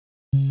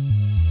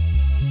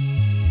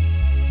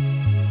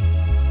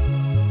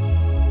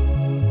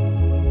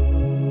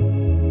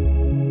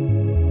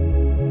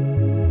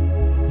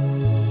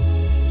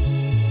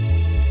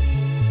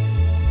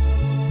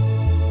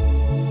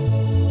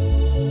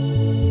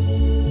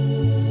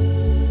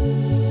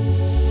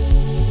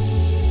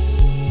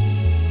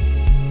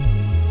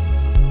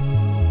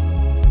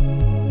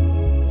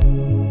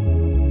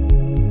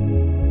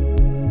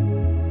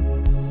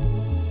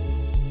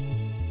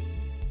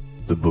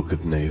book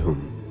of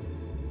Nahum.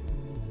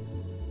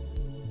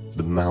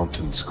 The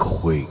mountains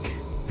quake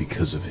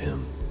because of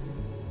him,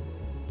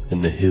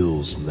 and the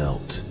hills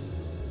melt.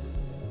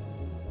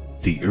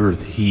 The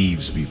earth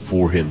heaves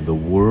before him, the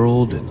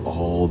world and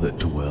all that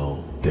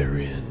dwell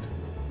therein.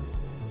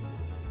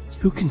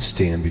 Who can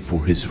stand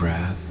before his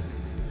wrath?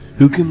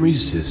 Who can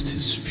resist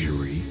his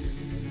fury?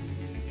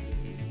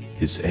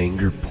 His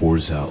anger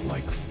pours out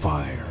like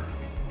fire,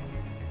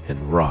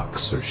 and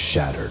rocks are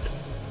shattered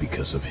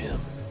because of him.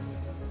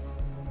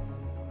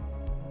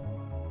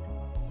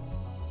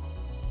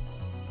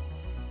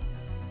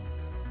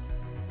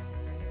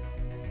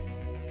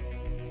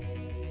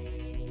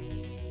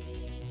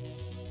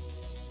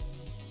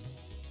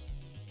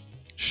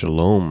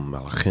 Shalom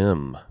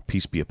Alchem,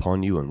 peace be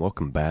upon you, and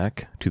welcome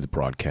back to the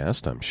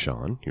broadcast. I'm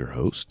Sean, your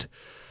host.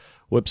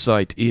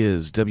 Website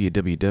is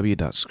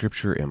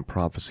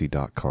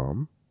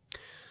www.scriptureandprophecy.com.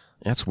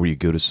 That's where you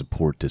go to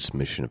support this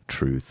mission of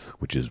truth,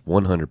 which is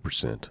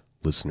 100%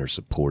 listener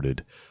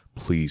supported.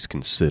 Please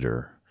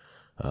consider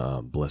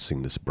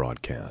blessing this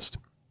broadcast.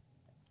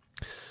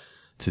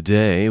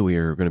 Today we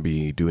are going to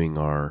be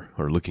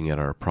looking at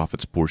our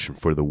prophets portion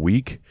for the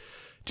week.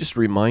 Just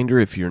a reminder,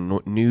 if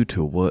you're new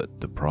to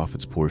what the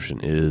prophets portion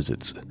is,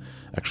 it's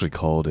actually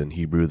called in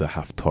Hebrew the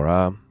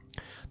Haftarah.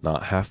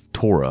 Not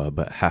Haftorah,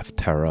 but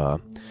Haftarah.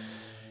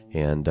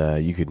 And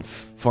you can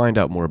find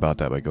out more about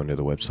that by going to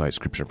the website,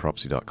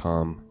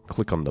 scriptureandprophecy.com.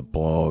 Click on the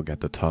blog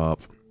at the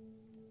top.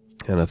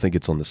 And I think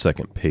it's on the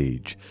second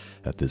page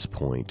at this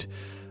point.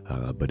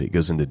 But it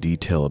goes into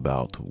detail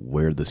about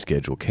where the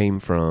schedule came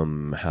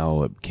from,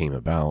 how it came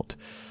about.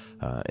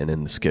 And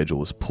then the schedule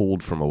was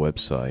pulled from a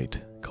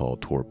website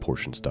called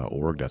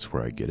TorahPortions.org. That's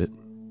where I get it.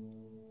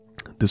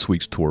 This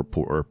week's Torah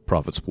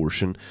Prophets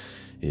portion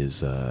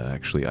is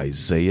actually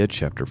Isaiah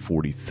chapter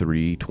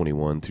 43,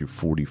 21 through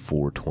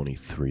 44,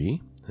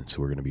 23. And so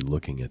we're going to be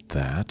looking at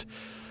that.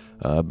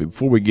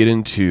 Before we get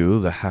into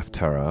the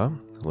Haftarah,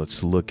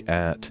 let's look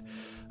at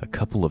a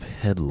couple of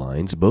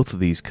headlines, both of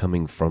these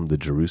coming from the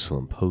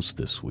Jerusalem Post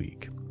this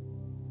week.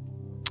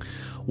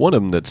 One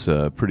of them that's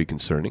pretty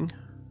concerning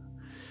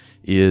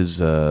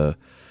is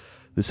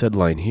this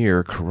headline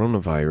here: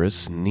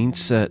 Coronavirus,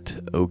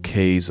 Knesset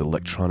okays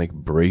electronic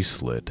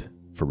bracelet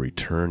for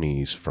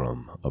returnees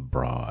from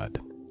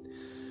abroad.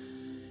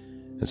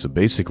 And so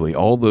basically,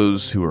 all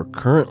those who are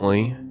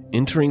currently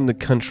entering the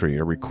country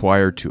are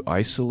required to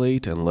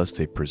isolate unless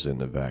they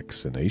present a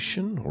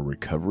vaccination or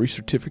recovery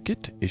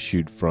certificate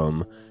issued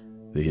from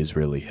the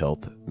Israeli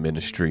Health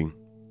Ministry.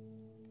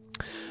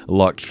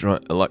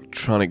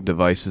 Electronic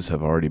devices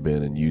have already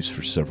been in use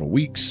for several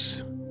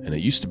weeks, and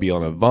it used to be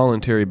on a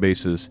voluntary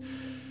basis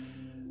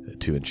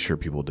to ensure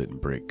people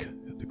didn't break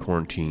the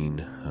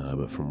quarantine.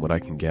 But from what I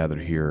can gather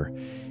here,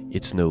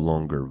 it's no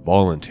longer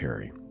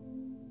voluntary.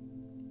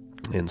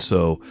 And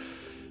so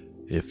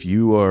if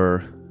you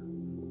are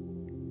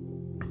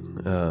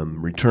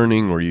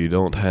returning or you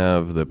don't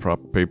have the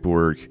proper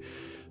paperwork,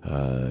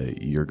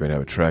 you're going to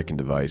have a tracking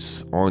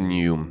device on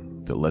you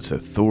that lets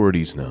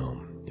authorities know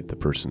if the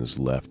person has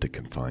left a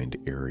confined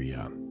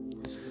area.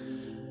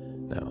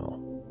 Now,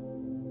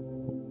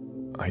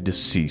 I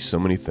just see so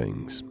many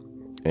things.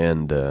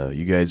 And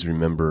you guys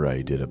remember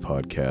I did a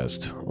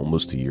podcast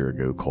almost a year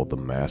ago called The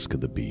Mask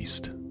of the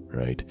Beast,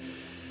 right?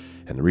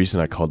 And the reason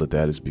I called it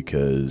that is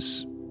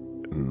because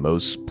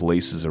most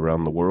places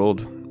around the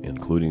world,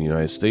 including the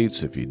United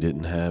States, if you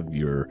didn't have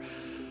your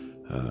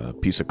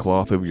piece of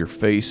cloth over your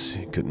face,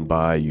 you couldn't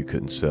buy, you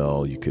couldn't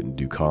sell, you couldn't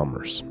do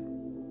commerce.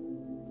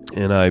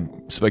 And I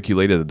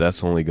speculated that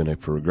that's only going to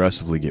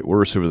progressively get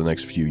worse over the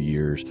next few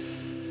years,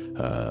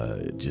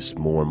 just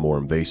more and more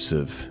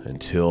invasive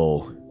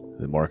until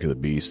the mark of the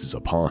beast is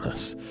upon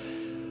us.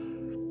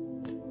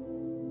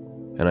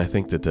 And I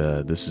think that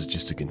this is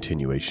just a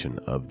continuation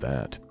of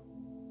that.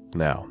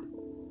 Now,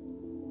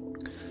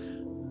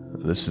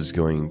 this is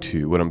going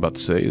to, what I'm about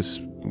to say is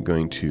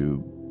going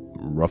to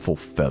ruffle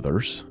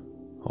feathers,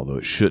 although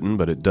it shouldn't,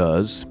 but it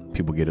does.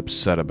 People get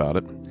upset about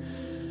it.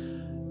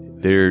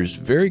 There's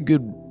very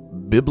good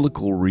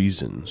biblical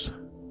reasons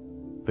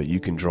that you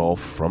can draw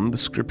from the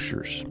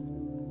scriptures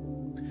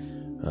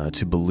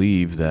to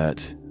believe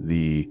that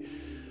the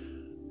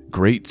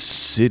great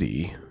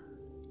city,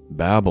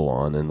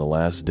 Babylon, in the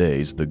last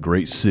days, the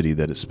great city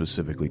that it's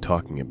specifically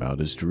talking about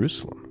is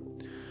Jerusalem.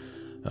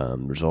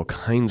 There's all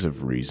kinds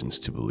of reasons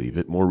to believe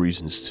it, more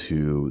reasons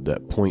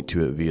that point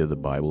to it via the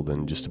Bible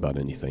than just about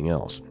anything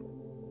else.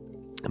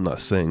 I'm not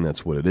saying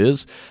that's what it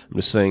is. I'm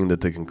just saying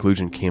that the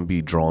conclusion can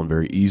be drawn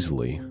very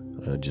easily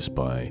just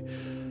by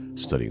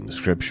studying the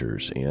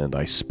scriptures. And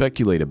I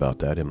speculate about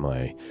that in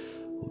my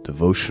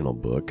devotional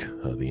book,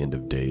 The End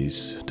of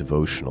Days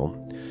devotional,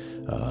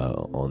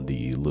 on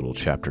the little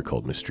chapter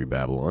called Mystery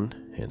Babylon.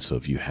 And so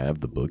if you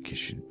have the book, you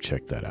should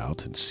check that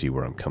out and see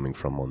where I'm coming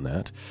from on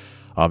that.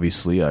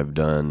 Obviously, I've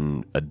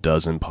done a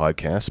dozen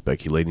podcasts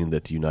speculating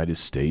that the United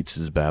States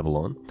is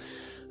Babylon.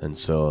 And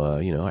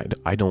so,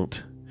 I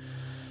don't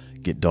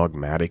get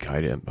dogmatic.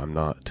 I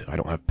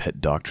don't have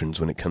pet doctrines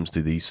when it comes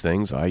to these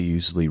things. I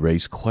usually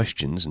raise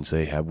questions and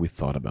say, have we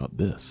thought about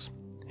this?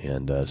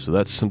 And so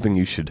that's something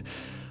you should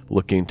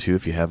look into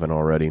if you haven't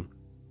already.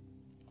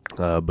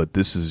 But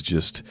this is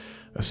just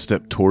a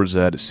step towards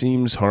that. It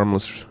seems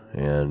harmless,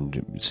 and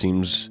it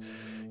seems,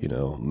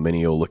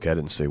 many will look at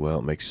it and say, well,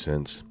 it makes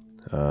sense.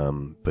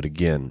 But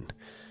again,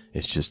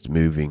 it's just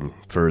moving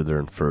further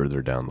and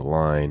further down the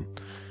line.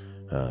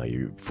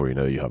 Before you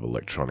know, you have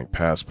electronic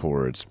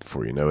passports.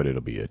 Before you know it,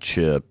 it'll be a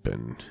chip,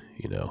 and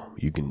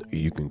you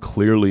can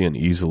clearly and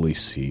easily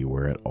see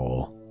where it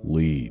all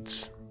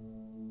leads.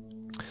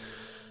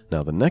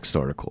 Now, the next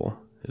article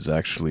is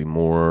actually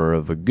more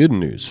of a good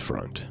news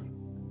front,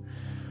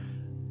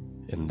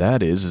 and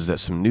that is that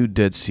some new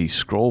Dead Sea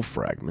Scroll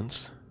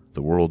fragments,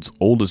 the world's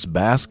oldest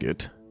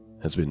basket,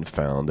 has been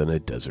found in a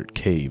desert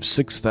cave.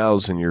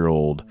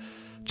 6,000-year-old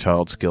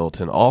child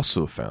skeleton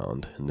also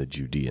found in the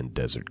Judean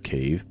desert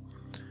cave,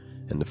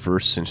 and the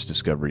first such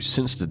discovery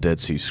since the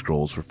Dead Sea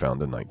Scrolls were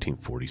found in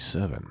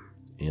 1947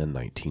 and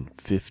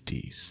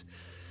 1950s.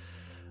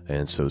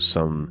 And so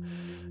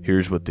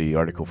here's what the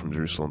article from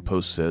Jerusalem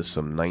Post says.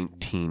 Some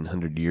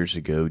 1,900 years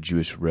ago,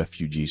 Jewish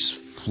refugees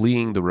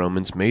fleeing the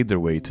Romans made their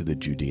way to the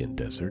Judean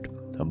desert.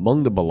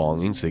 Among the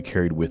belongings they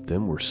carried with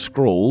them were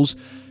scrolls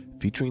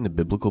featuring the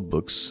biblical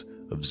books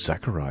of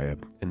Zechariah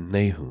and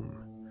Nahum.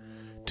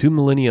 2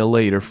 millennia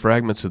later,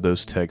 fragments of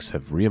those texts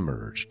have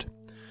reemerged,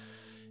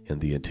 and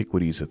the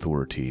Antiquities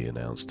Authority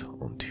announced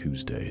on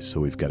Tuesday. So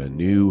we've got a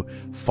new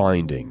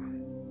finding.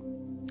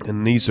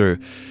 And these are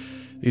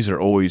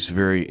always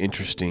very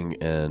interesting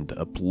and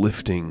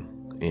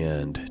uplifting,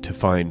 and to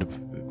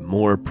find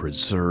more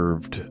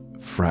preserved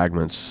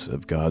fragments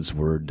of God's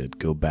Word that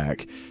go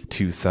back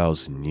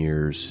 2,000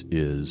 years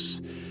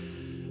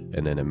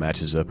and then it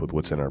matches up with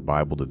what's in our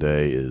Bible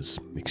today, is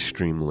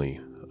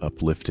extremely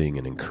uplifting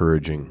and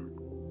encouraging.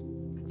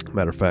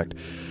 Matter of fact,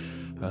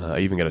 I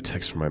even got a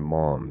text from my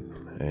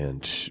mom,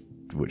 and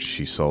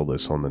she saw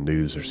this on the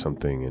news or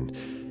something, and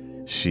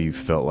she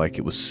felt like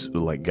it was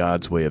like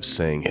God's way of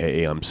saying,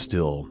 hey, I'm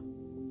still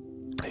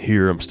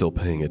here, I'm still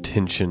paying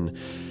attention,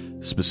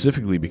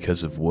 specifically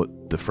because of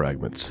what the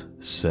fragments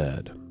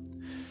said.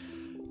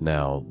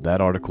 Now,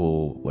 that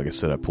article, like I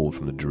said, I pulled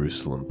from the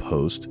Jerusalem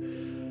Post.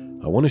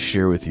 I want to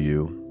share with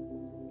you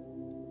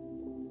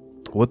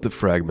what the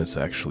fragments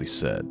actually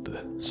said.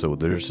 So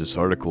there's this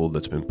article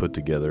that's been put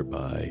together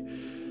by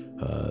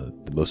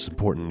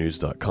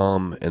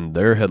themostimportantnews.com, and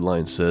their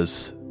headline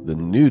says, the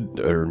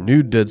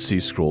new Dead Sea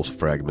Scrolls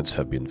fragments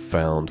have been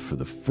found for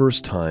the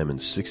first time in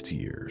 60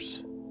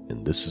 years.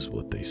 And this is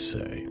what they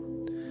say.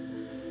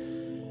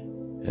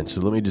 And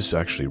so let me just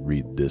actually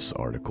read this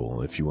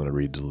article. If you want to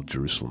read the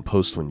Jerusalem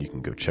Post one, you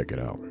can go check it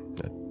out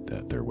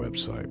at their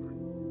website.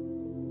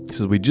 It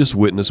says, we just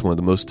witnessed one of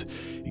the most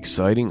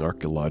exciting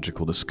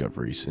archaeological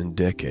discoveries in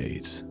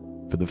decades.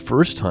 For the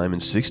first time in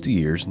 60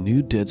 years,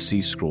 new Dead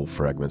Sea Scroll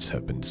fragments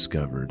have been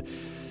discovered,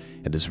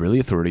 and Israeli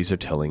authorities are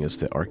telling us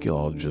that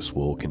archaeologists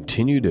will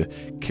continue to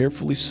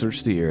carefully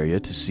search the area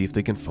to see if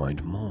they can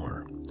find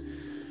more.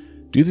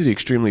 Due to the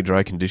extremely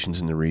dry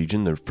conditions in the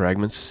region, the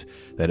fragments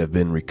that have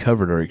been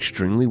recovered are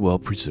extremely well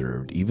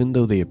preserved, even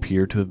though they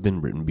appear to have been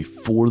written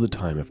before the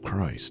time of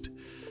Christ.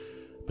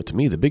 But to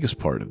me, the biggest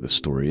part of the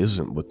story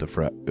isn't what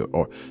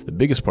the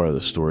biggest part of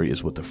the story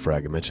is what the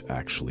fragments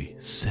actually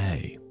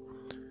say.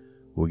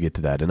 We'll get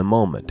to that in a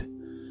moment.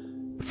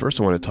 But first,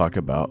 I want to talk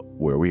about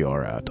where we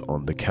are at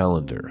on the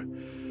calendar.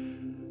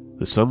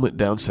 The sun went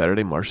down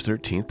Saturday, March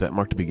 13th. That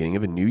marked the beginning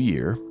of a new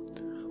year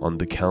on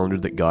the calendar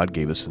that God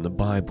gave us in the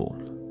Bible.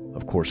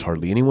 Of course,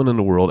 hardly anyone in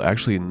the world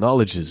actually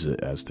acknowledges it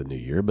as the new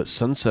year, but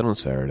sunset on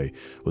Saturday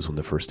was when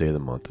the first day of the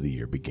month of the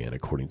year began,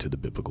 according to the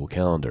biblical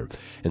calendar.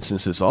 And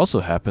since this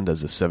also happened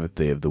as the seventh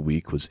day of the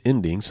week was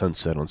ending,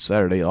 sunset on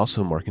Saturday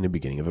also marking the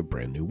beginning of a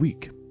brand new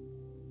week.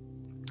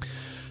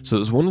 So it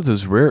was one of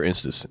those rare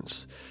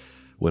instances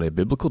when a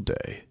biblical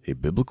day, a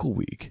biblical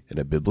week, and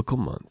a biblical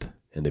month,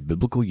 and a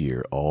biblical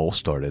year all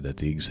started at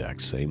the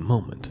exact same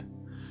moment.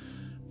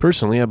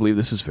 Personally, I believe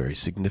this is very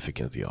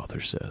significant, the author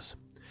says.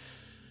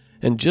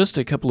 And just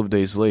a couple of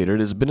days later,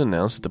 it has been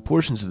announced that the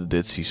portions of the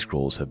Dead Sea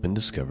Scrolls have been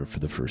discovered for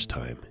the first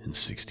time in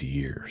 60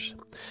 years.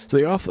 So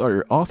the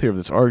author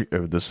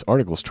of this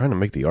article is trying to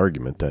make the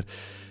argument that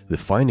the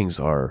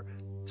findings are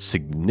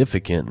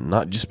significant,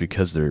 not just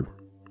because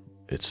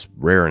it's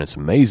rare and it's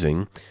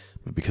amazing,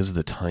 but because of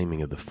the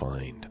timing of the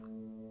find.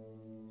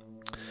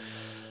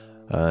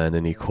 And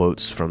then he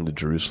quotes from the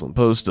Jerusalem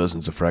Post,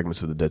 dozens of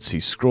fragments of the Dead Sea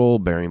Scroll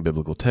bearing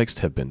biblical text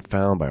have been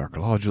found by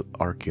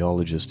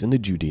archaeologists in the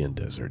Judean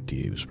desert,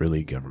 the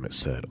Israeli government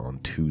said on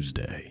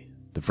Tuesday.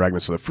 The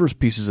fragments are the first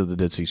pieces of the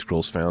Dead Sea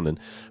Scrolls found in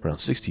around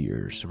 60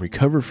 years and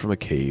recovered from a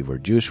cave where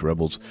Jewish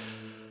rebels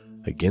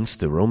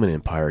against the Roman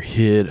Empire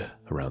hid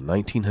around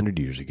 1900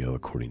 years ago,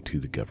 according to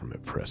the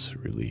government press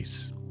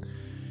release.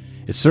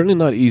 It's certainly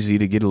not easy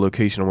to get a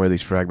location on where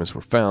these fragments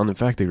were found. In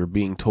fact, they were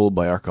being told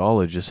by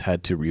archaeologists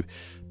had to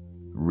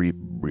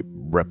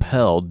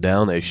rappel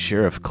down a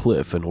sheriff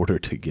cliff in order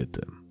to get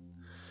them.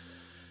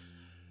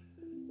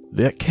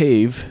 That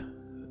cave,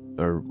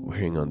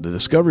 The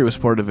discovery was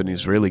part of an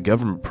Israeli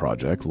government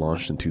project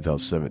launched in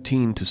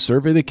 2017 to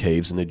survey the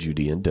caves in the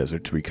Judean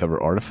desert to recover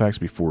artifacts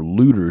before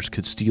looters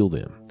could steal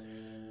them.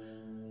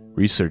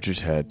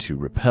 Researchers had to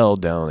rappel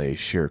down a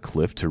sheer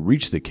cliff to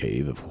reach the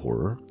Cave of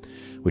Horror,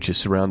 which is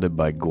surrounded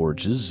by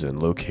gorges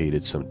and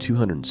located some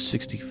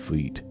 260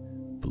 feet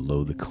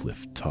below the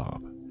cliff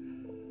top.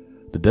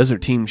 The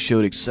desert team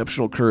showed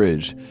exceptional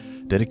courage,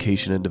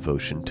 dedication, and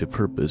devotion to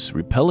purpose,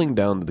 rappelling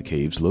down to the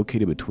caves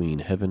located between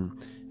heaven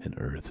and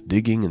earth,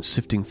 digging and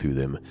sifting through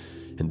them,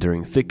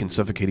 enduring thick and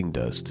suffocating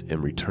dust,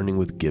 and returning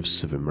with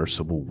gifts of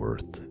immeasurable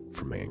worth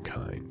for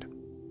mankind.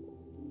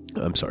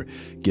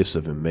 Gifts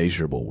of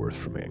immeasurable worth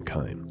for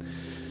mankind.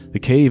 The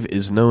cave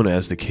is known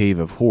as the Cave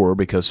of Horror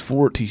because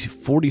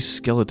 40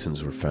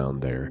 skeletons were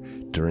found there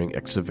during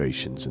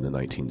excavations in the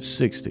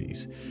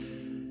 1960s.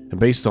 And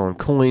based on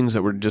coins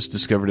that were just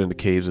discovered in the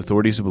caves,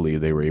 authorities believe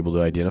they were able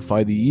to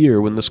identify the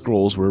year when the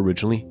scrolls were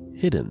originally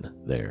hidden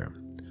there.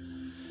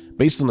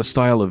 Based on the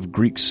style of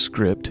Greek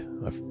script,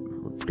 I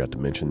forgot to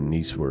mention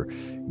these were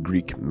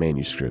Greek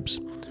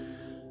manuscripts,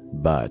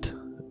 but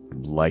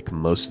like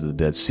most of the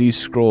Dead Sea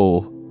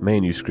Scroll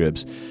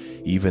manuscripts,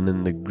 even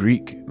in the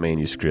Greek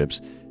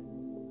manuscripts,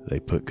 they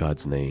put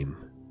God's name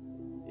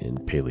in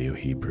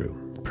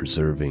Paleo-Hebrew,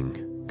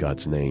 preserving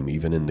God's name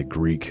even in the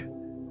Greek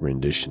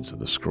renditions of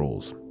the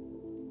scrolls.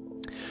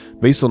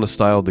 Based on the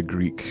style of the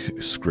Greek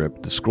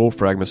script, the scroll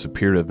fragments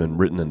appear to have been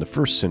written in the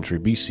 1st century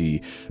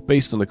BC.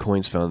 Based on the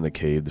coins found in the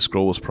cave, the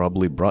scroll was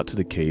probably brought to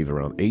the cave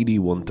around AD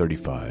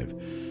 135,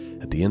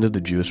 at the end of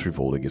the Jewish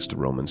revolt against the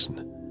Romans,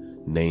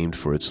 named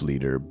for its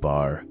leader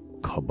Bar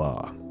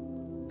Kokhba.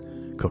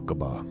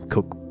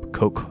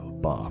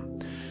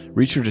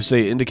 Researchers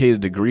say it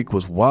indicated the Greek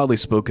was widely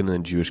spoken in the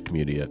Jewish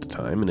community at the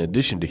time, in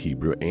addition to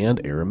Hebrew and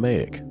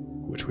Aramaic,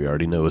 which we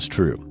already know is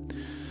true.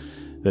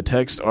 The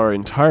texts are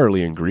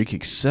entirely in Greek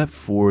except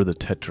for the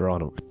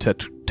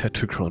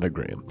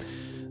tetrachronogram,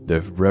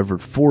 the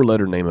revered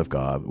 4-letter name of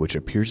God, which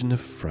appears in the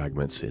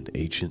fragments in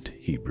ancient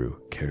Hebrew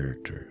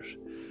characters.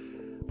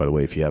 By the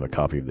way, if you have a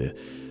copy of the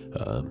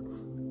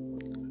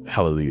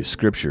Hallelujah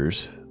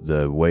Scriptures,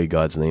 the way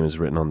God's name is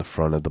written on the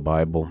front of the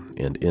Bible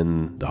and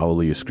in the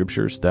Hallelujah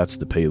Scriptures, that's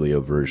the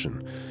Paleo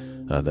version.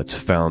 That's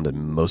found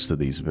in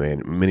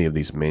many of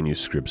these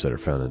manuscripts that are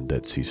found in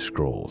Dead Sea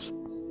Scrolls.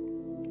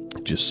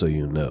 Just so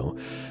you know.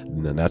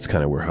 And that's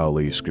kind of where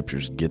Hallelujah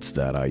Scriptures gets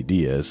that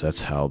idea, is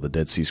that's how the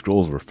Dead Sea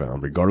Scrolls were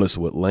found. Regardless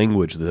of what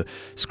language the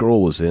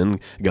scroll was in,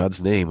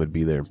 God's name would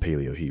be there in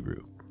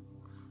Paleo-Hebrew.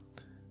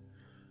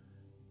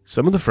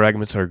 Some of the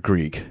fragments are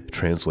Greek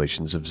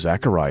translations of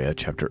Zechariah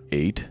chapter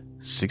 8,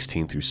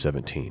 16 through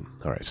 17.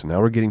 All right, so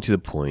now we're getting to the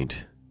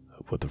point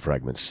of what the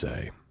fragments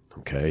say,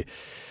 okay?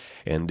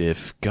 And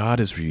if God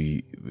is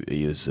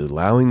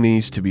allowing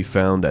these to be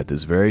found at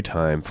this very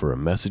time for a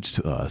message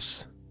to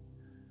us,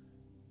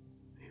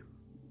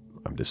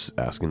 I'm just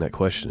asking that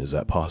question, is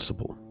that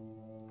possible?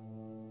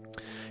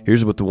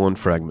 Here's what the one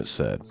fragment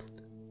said,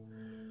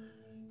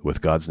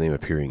 with God's name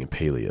appearing in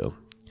Paleo.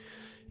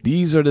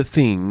 These are the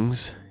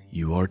things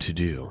you are to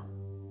do.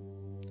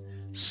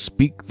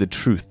 Speak the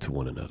truth to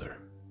one another.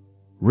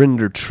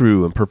 Render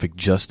true and perfect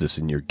justice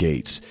in your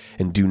gates,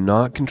 and do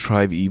not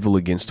contrive evil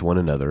against one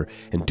another,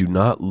 and do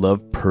not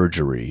love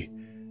perjury,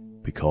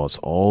 because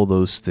all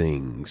those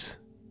are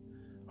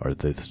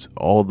things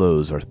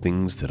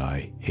that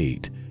I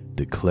hate,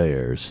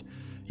 declares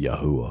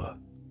Yahuwah,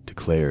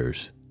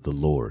 declares the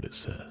Lord, it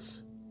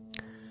says.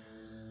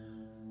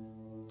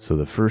 So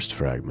the first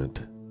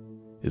fragment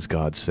is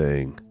God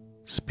saying,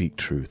 speak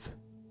truth,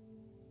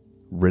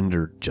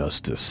 render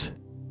justice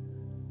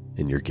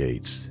in your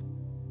gates.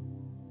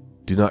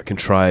 Do not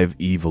contrive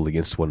evil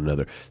against one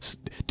another.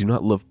 Do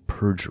not love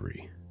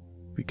perjury,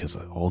 because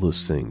all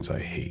those things I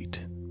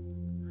hate.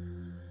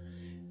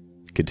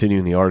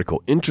 Continuing the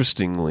article,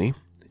 interestingly,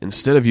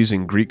 instead of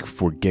using Greek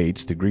for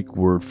gates, the Greek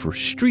word for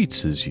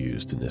streets is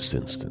used in this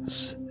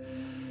instance.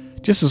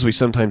 Just as we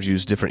sometimes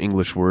use different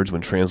English words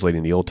when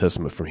translating the Old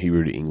Testament from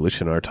Hebrew to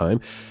English in our time,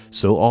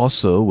 so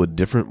also would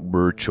different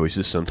word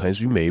choices sometimes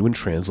be made when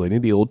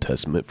translating the Old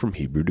Testament from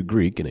Hebrew to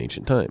Greek in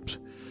ancient times.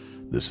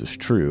 This is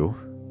true.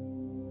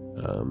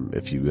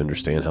 If you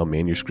understand how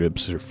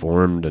manuscripts are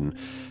formed and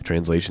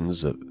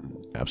translations,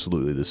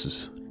 absolutely this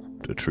is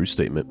a true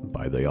statement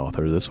by the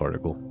author of this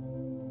article.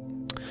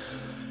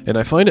 And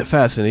I find it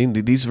fascinating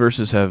that these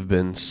verses have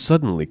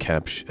suddenly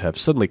captured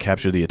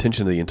the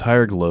attention of the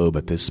entire globe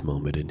at this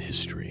moment in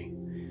history.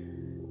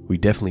 We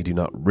definitely do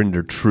not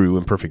render true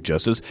and perfect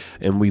justice,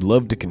 and we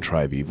love to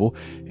contrive evil,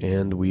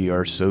 and we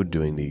are so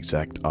doing the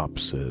exact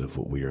opposite of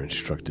what we are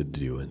instructed to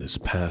do in this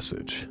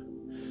passage.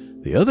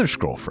 The other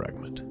scroll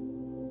fragment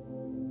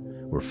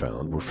were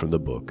from the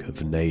book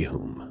of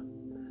Nahum,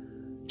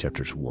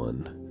 chapters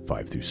 1,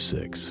 5 through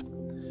 6,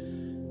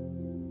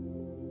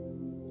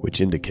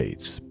 which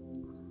indicates,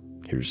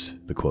 here's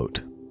the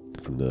quote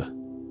from the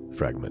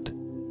fragment,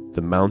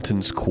 "The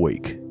mountains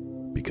quake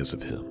because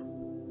of him,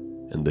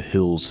 and the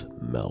hills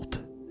melt.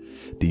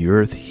 The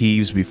earth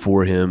heaves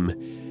before him,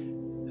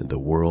 and the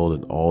world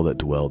and all that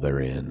dwell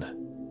therein.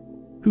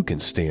 Who can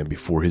stand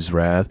before his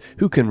wrath?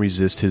 Who can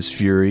resist his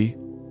fury?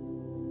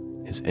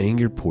 His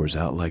anger pours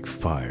out like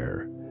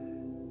fire,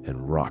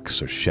 and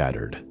rocks are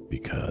shattered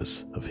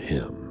because of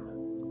him.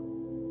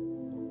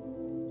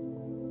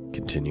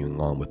 Continuing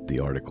on with the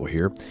article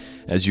here,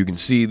 as you can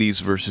see,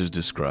 these verses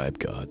describe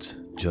God's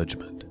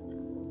judgment.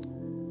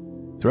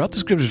 Throughout the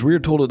scriptures, we are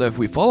told that if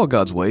we follow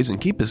God's ways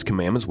and keep his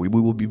commandments, we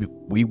will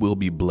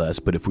be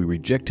blessed, but if we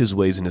reject his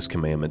ways and his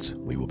commandments,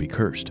 we will be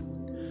cursed.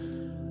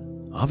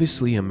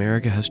 Obviously,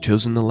 America has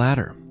chosen the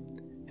latter,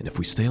 and if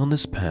we stay on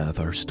this path,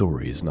 our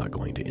story is not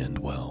going to end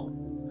well.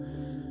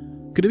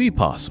 Could it be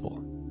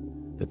possible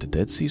that the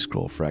Dead Sea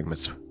Scroll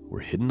fragments were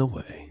hidden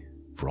away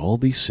for all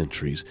these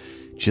centuries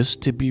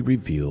just to be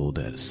revealed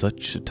at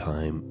such a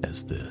time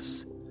as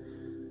this?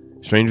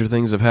 Stranger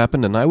things have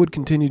happened, and I would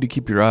continue to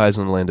keep your eyes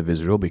on the land of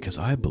Israel because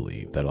I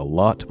believe that a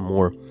lot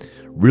more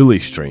really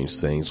strange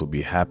things will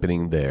be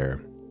happening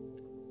there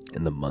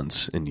in the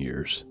months and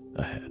years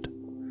ahead.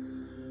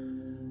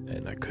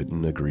 And I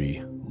couldn't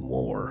agree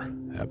more.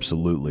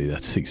 Absolutely,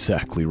 that's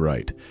exactly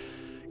right.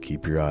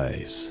 Keep your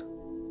eyes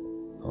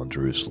on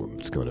Jerusalem.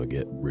 It's going to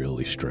get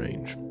really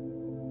strange.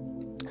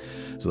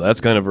 So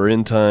that's kind of our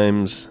end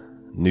times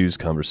news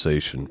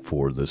conversation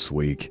for this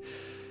week.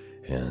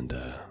 And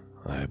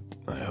I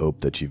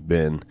hope that you've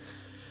been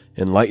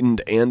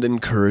enlightened and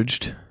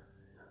encouraged.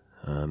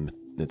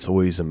 It's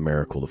always a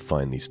miracle to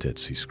find these Dead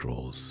Sea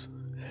Scrolls.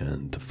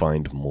 And to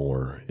find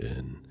more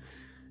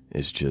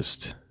is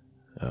just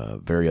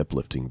very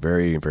uplifting,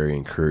 very, very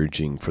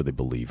encouraging for the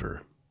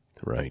believer,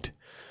 right?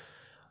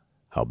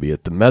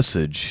 Howbeit the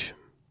message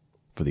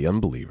for the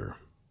unbeliever,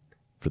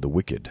 for the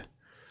wicked,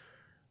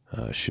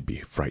 should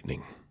be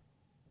frightening.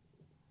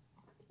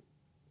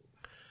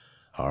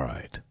 All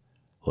right,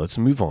 let's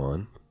move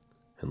on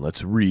and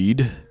let's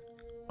read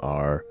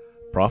our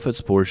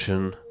prophet's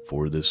portion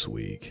for this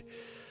week.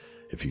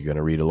 If you're going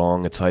to read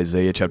along, it's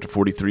Isaiah chapter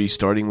 43,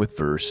 starting with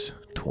verse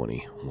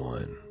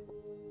 21.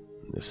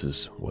 This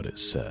is what it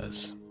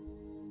says.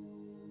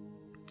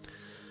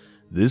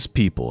 This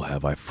people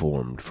have I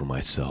formed for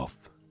myself.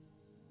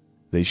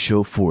 They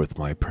show forth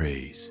my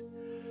praise.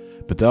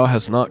 But thou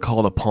hast not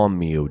called upon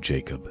me, O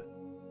Jacob.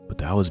 But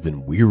thou hast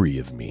been weary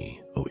of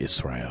me, O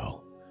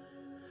Israel.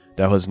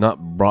 Thou hast not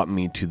brought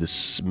me to the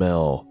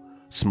small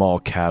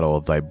cattle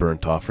of thy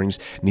burnt offerings,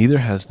 neither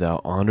hast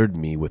thou honored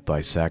me with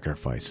thy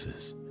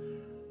sacrifices.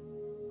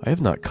 I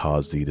have not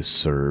caused thee to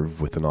serve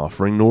with an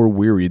offering, nor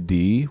wearied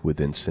thee with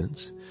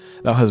incense.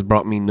 Thou hast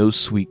brought me no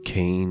sweet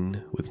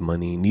cane with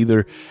money,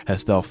 neither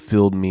hast thou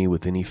filled me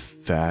with any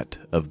fat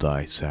of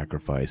thy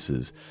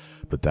sacrifices.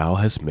 But thou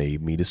hast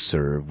made me to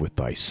serve with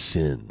thy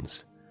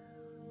sins,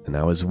 and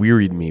thou hast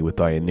wearied me with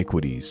thy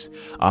iniquities.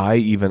 I,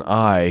 even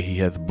I, he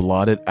hath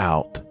blotted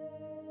out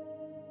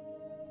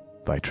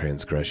thy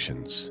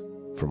transgressions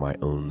for my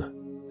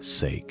own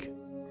sake,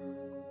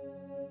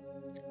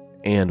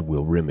 and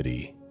will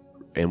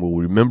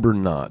remember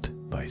not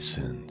thy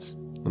sins.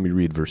 Let me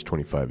read verse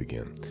 25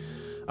 again.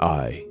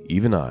 I,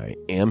 even I,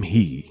 am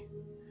he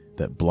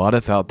that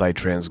blotteth out thy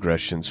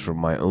transgressions for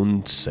my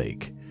own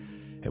sake,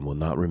 and will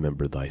not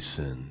remember thy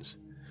sins.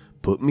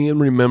 Put me in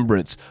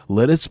remembrance,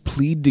 let us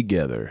plead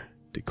together,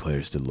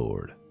 declares the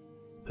Lord,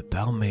 that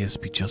thou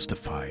mayest be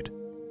justified.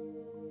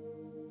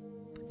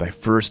 Thy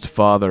first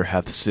father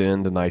hath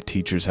sinned, and thy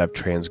teachers have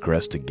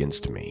transgressed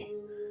against me.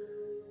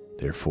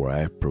 Therefore I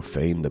have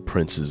profaned the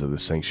princes of the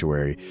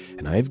sanctuary,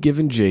 and I have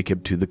given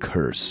Jacob to the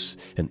curse,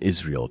 and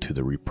Israel to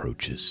the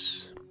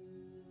reproaches.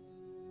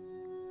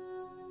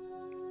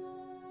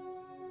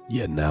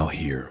 Yet now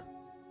hear,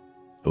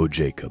 O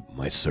Jacob,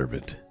 my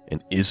servant,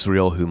 and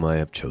Israel whom I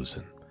have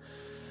chosen.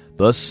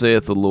 Thus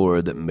saith the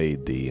Lord that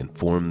made thee, and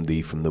formed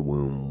thee from the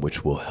womb,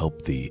 which will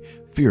help thee.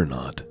 Fear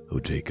not, O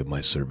Jacob,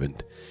 my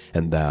servant,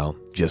 and thou,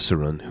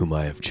 Jeshurun, whom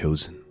I have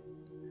chosen.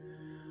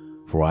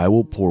 For I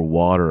will pour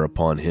water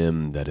upon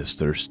him that is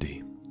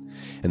thirsty,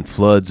 and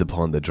floods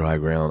upon the dry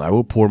ground. I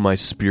will pour my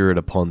spirit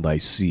upon thy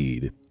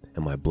seed,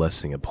 and my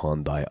blessing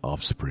upon thy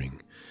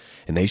offspring.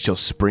 And they shall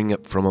spring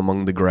up from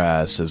among the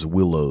grass as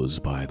willows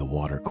by the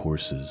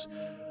watercourses.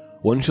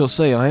 One shall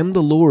say, I am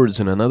the Lord's,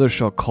 and another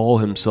shall call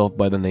himself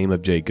by the name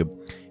of Jacob,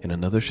 and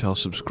another shall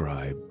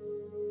subscribe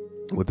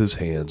with his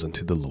hands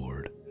unto the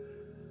Lord,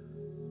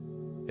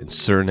 and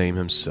surname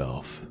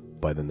himself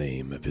by the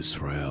name of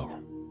Israel.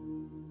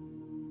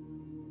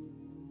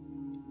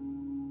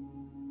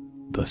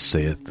 Thus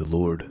saith the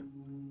Lord,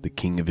 the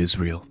King of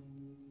Israel,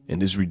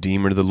 and his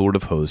Redeemer, the Lord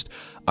of hosts,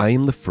 I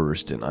am the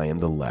first, and I am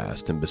the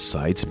last, and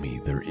besides me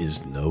there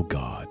is no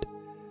God.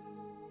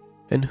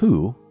 And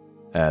who,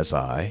 as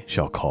I,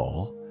 shall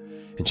call,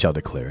 and shall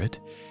declare it,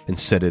 and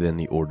set it in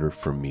the order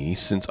for me,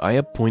 since I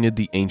appointed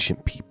the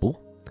ancient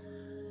people?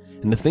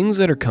 And the things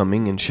that are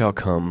coming and shall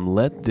come,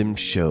 let them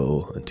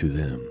show unto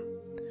them.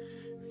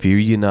 Fear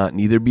ye not,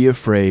 neither be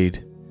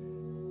afraid.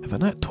 Have I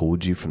not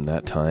told you from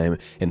that time,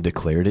 and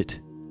declared it?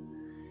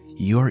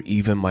 Ye are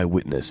even my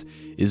witness.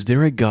 Is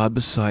there a God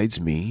besides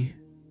me?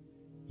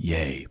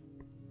 Yea,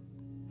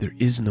 there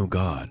is no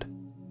God.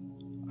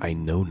 I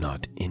know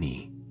not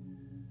any.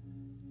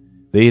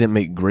 They that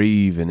make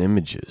graven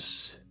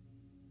images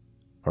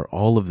are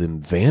all of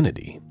them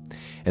vanity,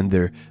 and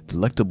their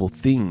delectable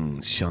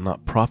things shall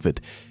not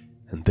profit,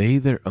 and they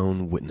their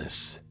own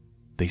witness.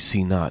 They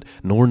see not,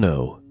 nor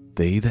know,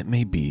 they that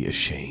may be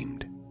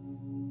ashamed.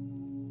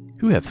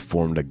 Who hath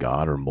formed a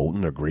god or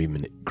molten or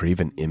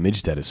graven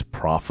image that is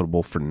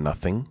profitable for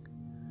nothing?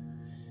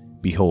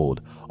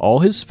 Behold, all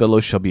his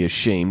fellows shall be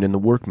ashamed, and the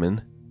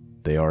workmen,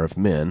 they are of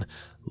men,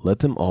 let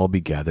them all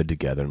be gathered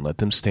together, and let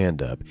them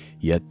stand up,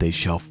 yet they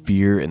shall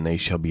fear, and they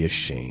shall be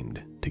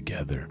ashamed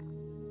together.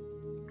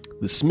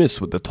 The smith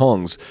with the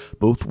tongs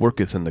both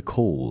worketh in the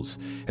coals,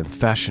 and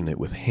fashion it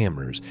with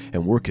hammers,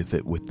 and worketh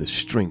it with the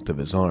strength of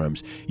his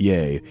arms.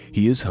 Yea,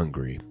 he is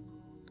hungry,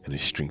 and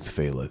his strength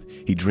faileth.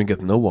 He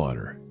drinketh no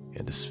water,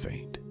 and is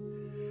faint.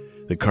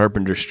 The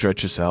carpenter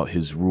stretcheth out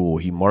his rule,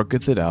 he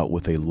marketh it out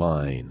with a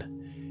line.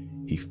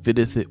 He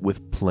fitteth it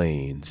with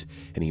planes,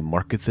 and he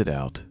marketh it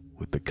out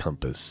with the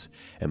compass,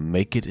 and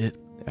maketh it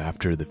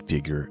after the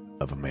figure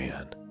of a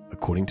man,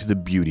 according to the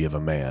beauty of a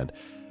man,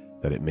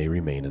 that it may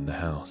remain in the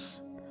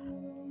house.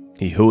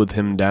 He heweth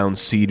him down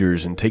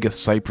cedars, and taketh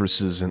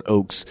cypresses and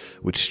oaks,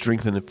 which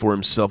strengtheneth for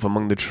himself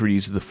among the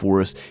trees of the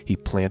forest. He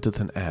planteth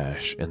an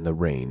ash, and the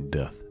rain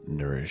doth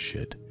nourish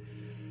it.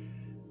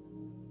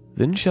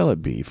 Then shall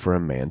it be for a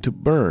man to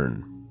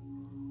burn.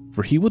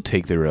 For he will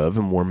take thereof,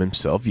 and warm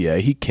himself.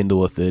 Yea, he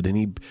kindleth it, and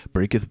he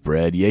breaketh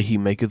bread. Yea, he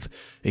maketh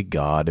a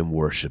god, and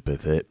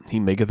worshippeth it. He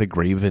maketh a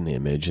graven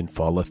image, and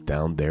falleth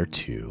down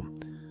thereto.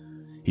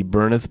 He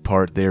burneth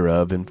part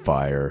thereof in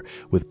fire.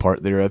 With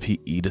part thereof he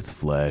eateth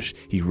flesh.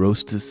 He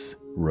roasteth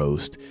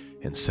roast,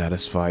 and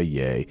satisfy.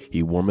 Yea,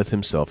 he warmeth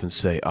himself, and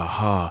say,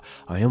 Aha,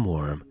 I am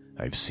warm,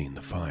 I have seen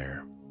the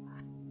fire.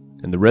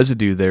 And the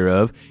residue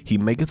thereof he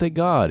maketh a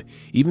god,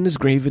 even his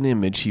graven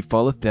image. He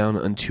falleth down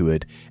unto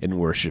it, and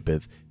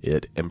worshippeth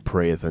it, and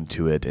prayeth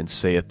unto it, and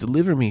saith,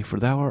 Deliver me, for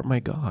thou art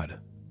my God.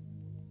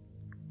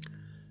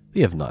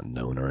 They have not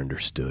known or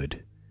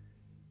understood.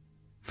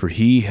 For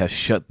he hath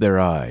shut their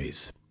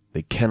eyes,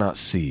 they cannot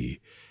see,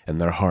 and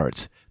their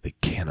hearts they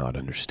cannot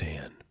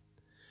understand.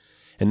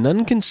 And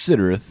none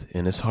considereth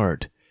in his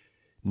heart,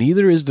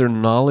 neither is there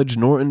knowledge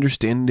nor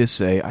understanding to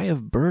say, I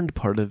have burned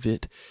part of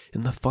it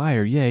in the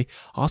fire. Yea,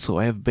 also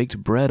I have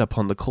baked bread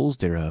upon the coals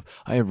thereof.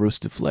 I have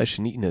roasted flesh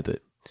and eaten of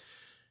it.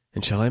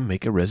 And shall I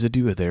make a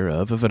residue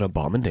thereof of an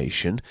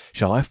abomination?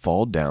 Shall I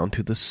fall down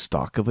to the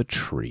stalk of a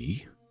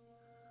tree?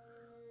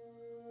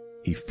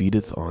 He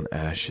feedeth on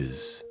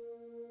ashes,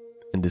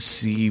 and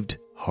deceived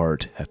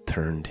heart hath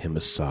turned him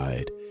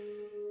aside,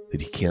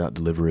 that he cannot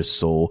deliver his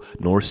soul,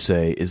 nor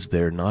say, Is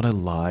there not a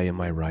lie in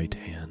my right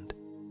hand?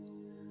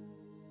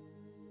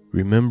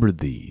 Remember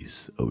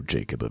these, O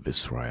Jacob of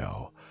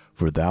Israel,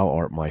 for thou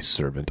art my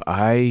servant.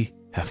 I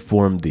have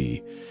formed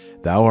thee.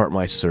 Thou art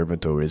my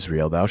servant, O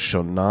Israel. Thou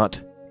shalt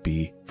not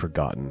be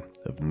forgotten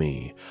of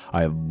me.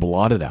 I have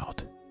blotted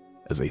out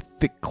as a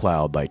thick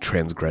cloud thy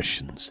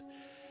transgressions,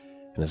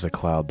 and as a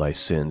cloud thy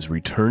sins.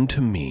 Return to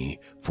me,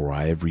 for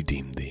I have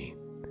redeemed thee.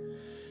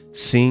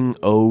 Sing,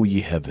 O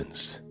ye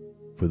heavens,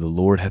 for the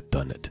Lord hath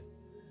done it.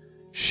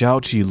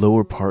 Shout, ye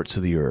lower parts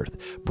of the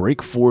earth.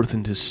 Break forth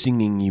into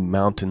singing, ye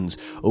mountains,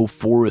 O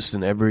forest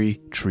and every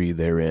tree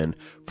therein.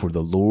 For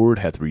the Lord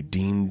hath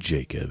redeemed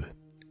Jacob,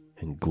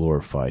 and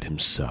glorified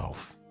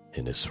himself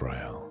in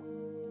Israel.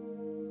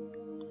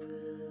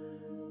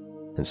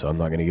 And so I'm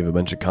not going to give a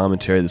bunch of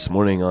commentary this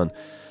morning on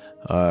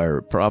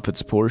our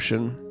prophet's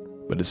portion,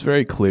 but it's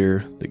very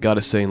clear that God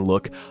is saying,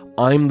 look,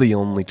 I'm the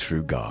only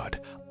true God.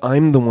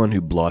 I'm the one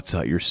who blots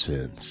out your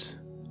sins.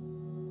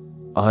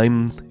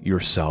 I'm your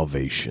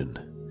salvation.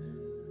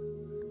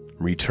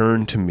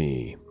 Return to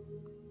me.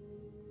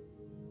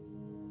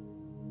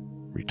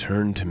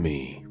 Return to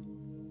me.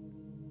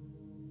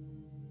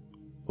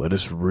 Let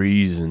us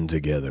reason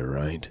together,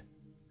 right?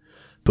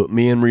 Put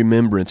me in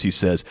remembrance, he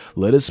says.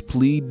 Let us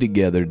plead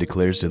together,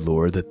 declares the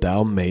Lord, that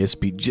thou mayest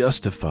be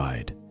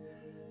justified.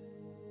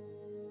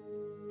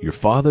 Your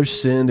fathers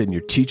sinned, and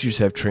your teachers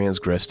have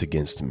transgressed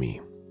against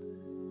me.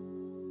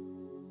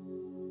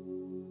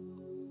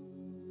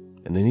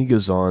 And then he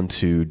goes on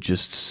to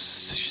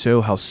just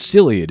show how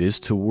silly it is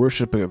to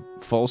worship a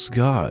false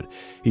god.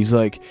 He's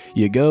like,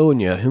 you go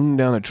and you hewn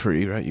down a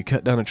tree, right? You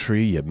cut down a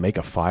tree, you make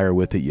a fire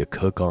with it, you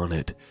cook on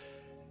it,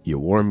 you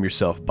warm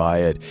yourself by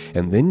it,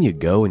 and then you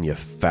go and you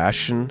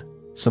fashion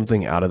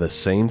something out of the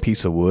same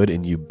piece of wood,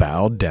 and you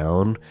bow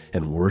down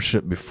and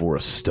worship before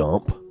a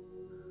stump,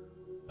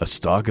 a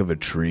stalk of a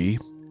tree.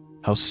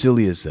 How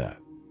silly is that?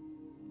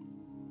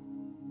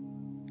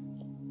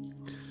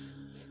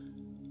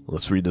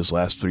 Let's read those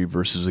last 3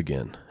 verses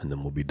again, and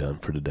then we'll be done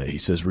for today. He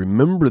says,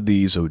 Remember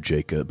these, O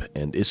Jacob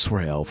and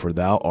Israel, for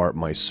thou art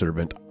my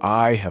servant.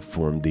 I have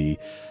formed thee.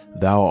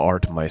 Thou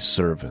art my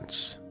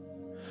servants.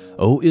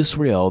 O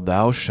Israel,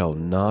 thou shalt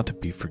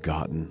not be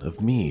forgotten of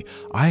me.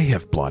 I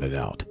have blotted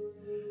out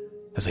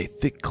as a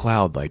thick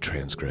cloud thy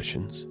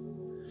transgressions,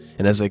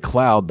 and as a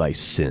cloud thy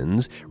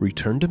sins.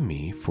 Return to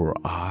me, for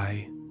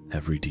I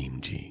have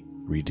redeemed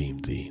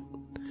thee.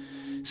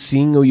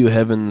 Sing, O you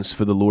heavens,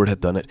 for the Lord hath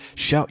done it.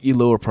 Shout, ye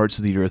lower parts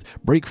of the earth.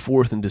 Break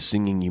forth into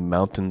singing, ye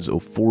mountains, O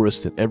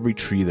forest, and every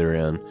tree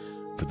therein.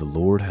 For the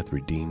Lord hath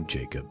redeemed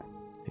Jacob,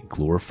 and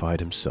glorified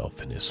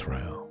himself in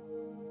Israel.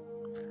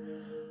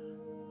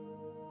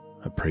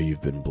 I pray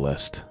you've been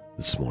blessed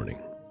this morning,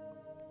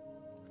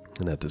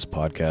 and that this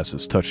podcast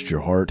has touched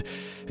your heart,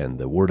 and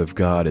the Word of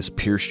God has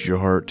pierced your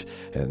heart,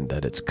 and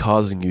that it's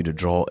causing you to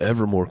draw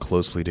ever more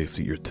closely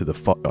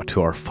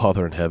to our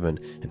Father in heaven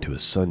and to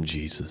His Son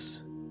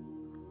Jesus.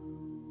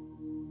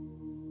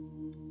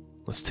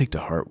 Let's take to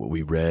heart what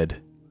we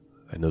read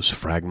in those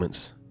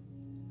fragments,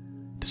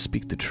 to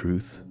speak the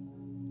truth.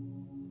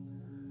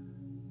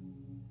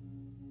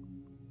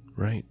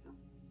 Right?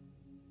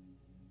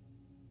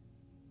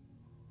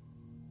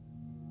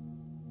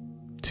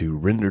 To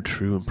render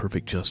true and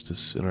perfect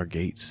justice in our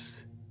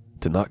gates,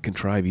 to not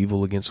contrive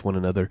evil against one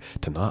another,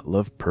 to not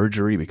love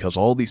perjury, because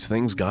all these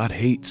things God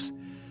hates.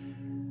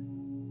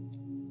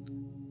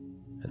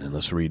 And then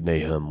let's read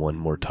Nahum one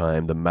more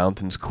time. The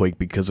mountains quake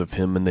because of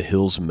him, and the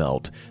hills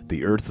melt.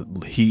 The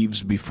earth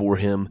heaves before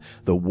him,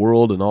 the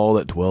world and all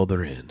that dwell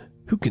therein.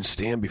 Who can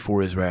stand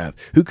before his wrath?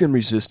 Who can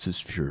resist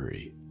his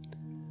fury?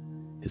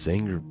 His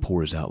anger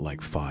pours out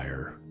like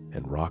fire,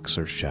 and rocks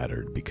are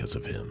shattered because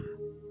of him.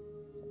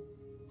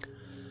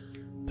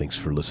 Thanks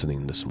for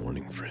listening this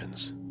morning,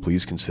 friends.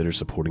 Please consider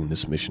supporting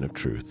this mission of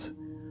truth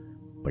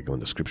by going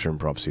to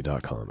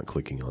scriptureandprophecy.com and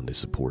clicking on the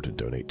Support and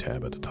Donate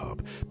tab at the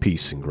top.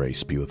 Peace and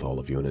grace be with all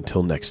of you, and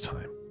until next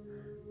time,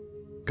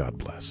 God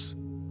bless.